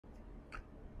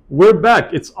We're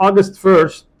back. It's August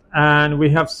 1st, and we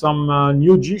have some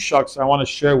new G-Shocks I want to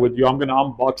share with you. I'm going to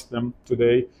unbox them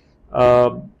today.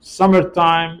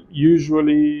 Summertime,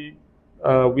 usually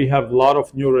we have a lot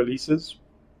of new releases,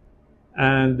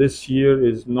 and this year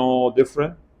is no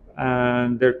different.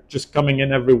 And they're just coming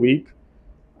in every week.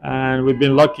 And we've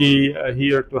been lucky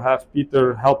here to have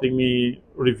Peter helping me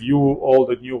review all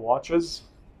the new watches.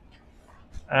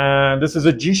 And this is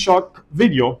a G-Shock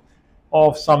video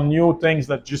of some new things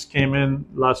that just came in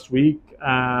last week,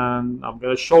 and I'm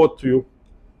going to show it to you.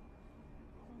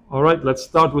 All right, let's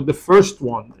start with the first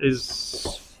one.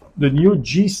 Is the new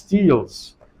G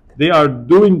Steels. They are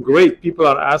doing great. People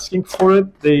are asking for it.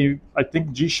 I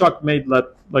think G-Shock made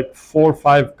like 4 or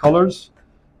 5 colors: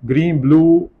 green,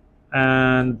 blue,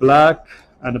 and black,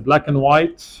 and a black and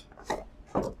white.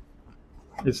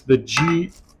 It's the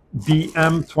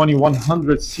GBM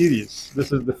 2100 series.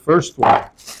 This is the first one.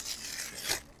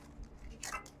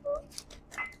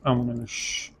 I'm going to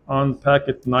unpack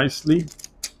it nicely,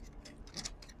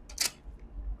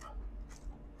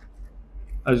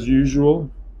 as usual.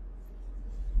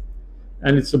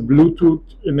 And it's a Bluetooth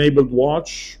enabled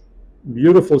watch.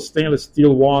 Beautiful stainless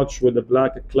steel watch with a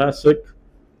black classic.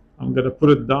 I'm going to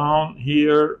put it down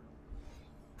here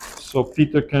so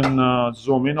Peter can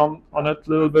zoom in on it a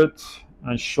little bit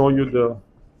and show you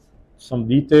some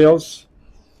details.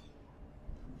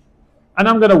 And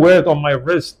I'm going to wear it on my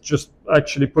wrist, just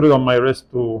actually put it on my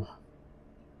wrist to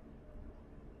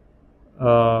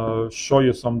show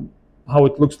you how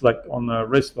it looks like on a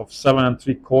wrist of 7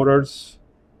 3/4.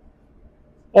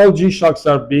 All G-Shocks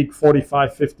are big,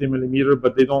 45, 50 millimeter,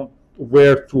 but they don't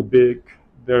wear too big.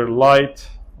 They're light,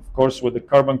 of course, with the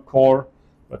carbon core,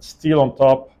 but steel on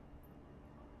top.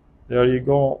 There you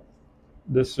go.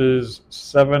 This is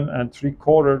 7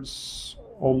 3/4,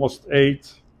 almost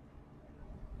 8.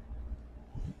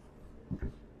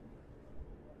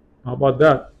 How about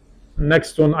that?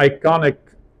 Next one, iconic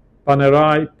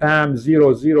Panerai PAM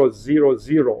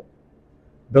 0000.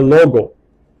 The logo,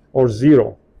 or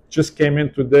 0, just came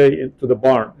in today into the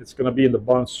barn. It's going to be in the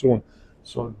barn soon.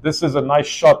 So this is a nice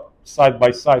shot side by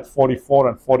side, 44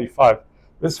 and 45.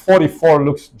 This 44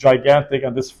 looks gigantic,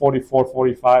 and this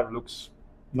 44-45 looks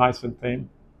nice and tame.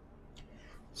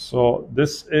 So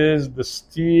this is the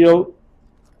steel.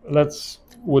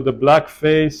 With the black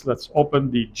face, let's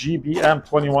open the GBM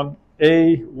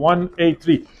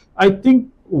 21A1A3. I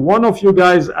think one of you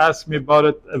guys asked me about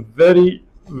it. A very,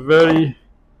 very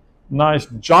nice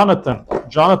Jonathan.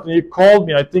 Jonathan, you called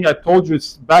me. I think I told you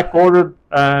it's back ordered,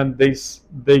 and they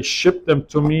shipped them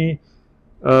to me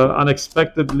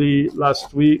unexpectedly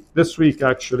this week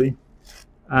actually.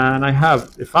 And I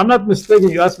have, if I'm not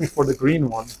mistaken, you asked me for the green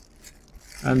one,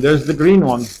 and there's the green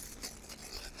one.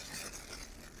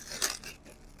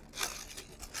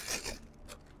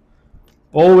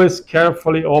 Always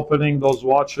carefully opening those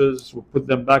watches. We put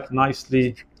them back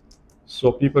nicely so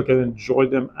people can enjoy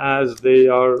them as they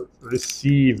are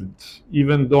received,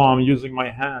 even though I'm using my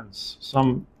hands.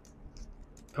 Some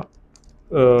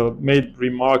made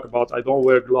remark about I don't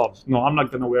wear gloves. No, I'm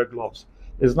not going to wear gloves.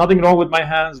 There's nothing wrong with my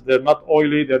hands. They're not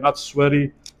oily. They're not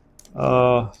sweaty.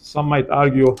 Some might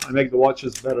argue I make the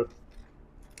watches better.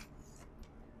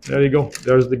 There you go.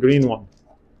 There's the green one.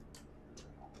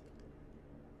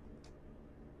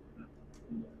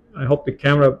 I hope the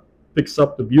camera picks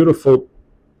up the beautiful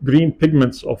green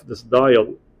pigments of this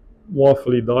dial,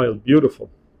 waffly dial, beautiful,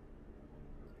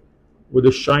 with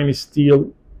a shiny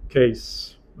steel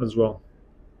case as well.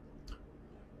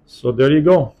 So there you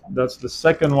go. That's the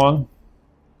second one.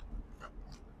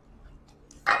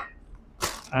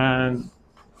 And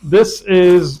this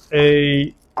is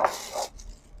a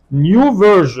new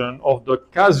version of the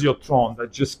Casiotron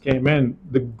that just came in.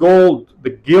 The gold,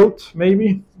 the gilt,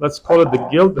 maybe let's call it the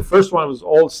gilt. The first one was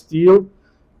all steel.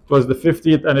 It was the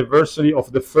 50th anniversary of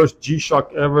the first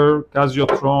G-Shock ever,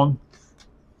 Casiotron.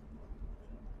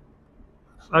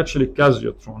 Actually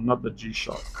Casiotron, not the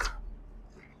G-Shock.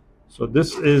 So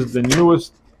this is the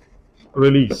newest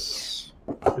release.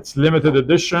 It's limited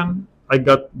edition. I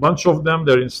got a bunch of them.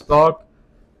 They're in stock.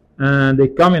 And they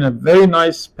come in a very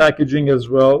nice packaging as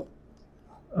well.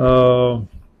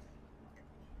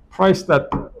 Priced at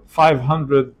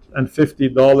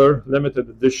 $550, limited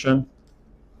edition.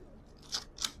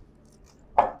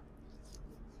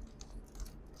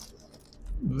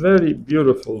 Very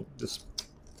beautiful, this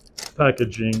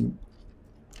packaging.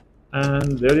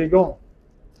 And there you go.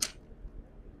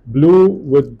 Blue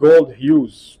with gold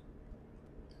hues.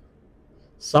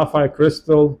 Sapphire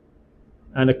crystal,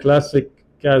 and a classic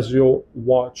Casio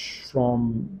watch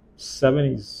from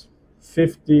 70s,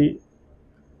 50th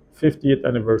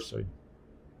anniversary.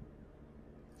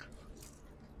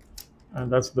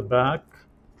 And that's the back.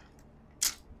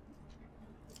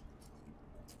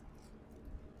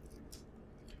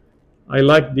 I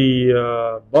like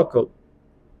the buckle,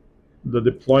 the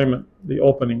deployment, the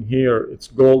opening here. It's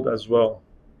gold as well.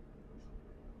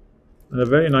 And a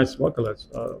very nice buckle,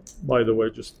 by the way,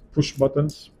 just push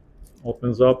buttons,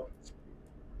 opens up.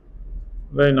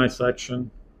 Very nice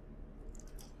action.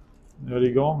 There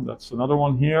you go. That's another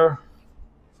one here.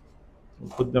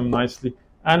 We'll put them nicely.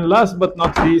 And last but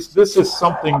not least, this is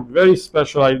something very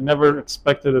special. I never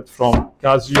expected it from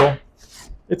Casio.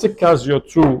 It's a Casio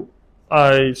 2.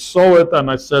 I saw it and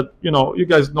I said, you know, you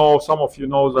guys know, some of you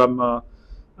knows I'm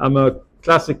a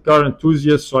classic car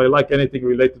enthusiast, so I like anything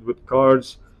related with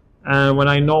cars. And when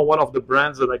I know one of the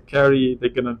brands that I carry, they're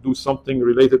gonna do something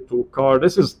related to a car.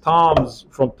 This is Tom's,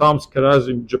 from Tom's Garage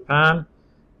in Japan.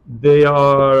 They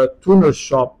are a tuner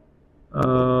shop.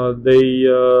 They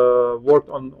work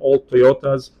on all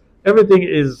Toyotas. Everything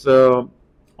is on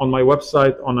my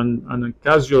website, on a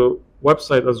Casio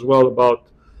website as well, about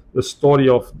the story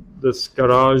of this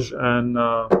garage and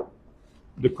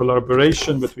the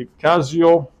collaboration between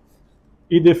Casio,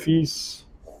 Idefis,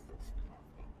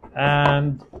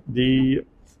 and the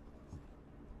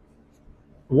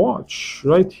watch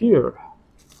right here.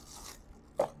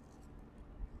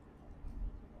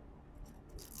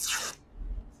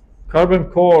 Carbon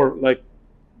core, like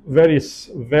very,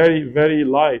 very, very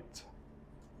light,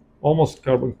 almost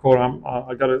carbon core.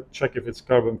 I gotta check if it's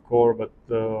carbon core, but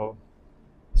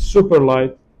super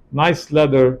light, nice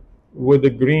leather with the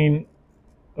green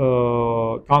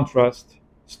contrast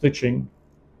stitching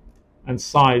and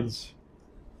sides.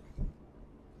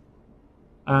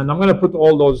 And I'm going to put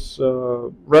all those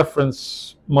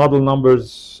reference model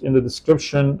numbers in the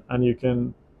description, and you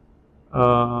can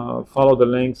follow the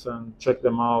links and check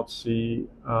them out, see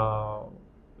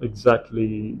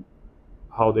exactly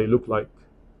how they look like.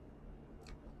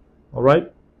 All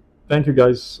right. Thank you,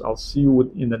 guys. I'll see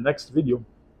you in the next video.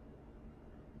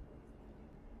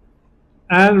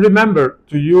 And remember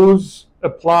to use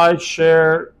apply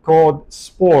share code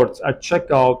SPORTS at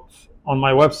checkout on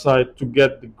my website to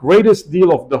get the greatest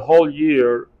deal of the whole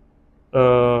year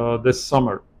this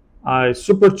summer. I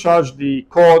supercharged the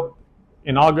code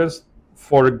in August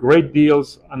for great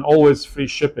deals and always free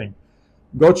shipping.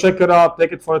 Go check it out,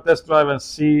 take it for a test drive, and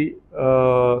see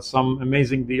some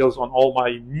amazing deals on all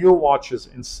my new watches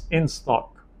in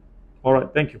stock. All right,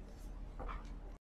 thank you.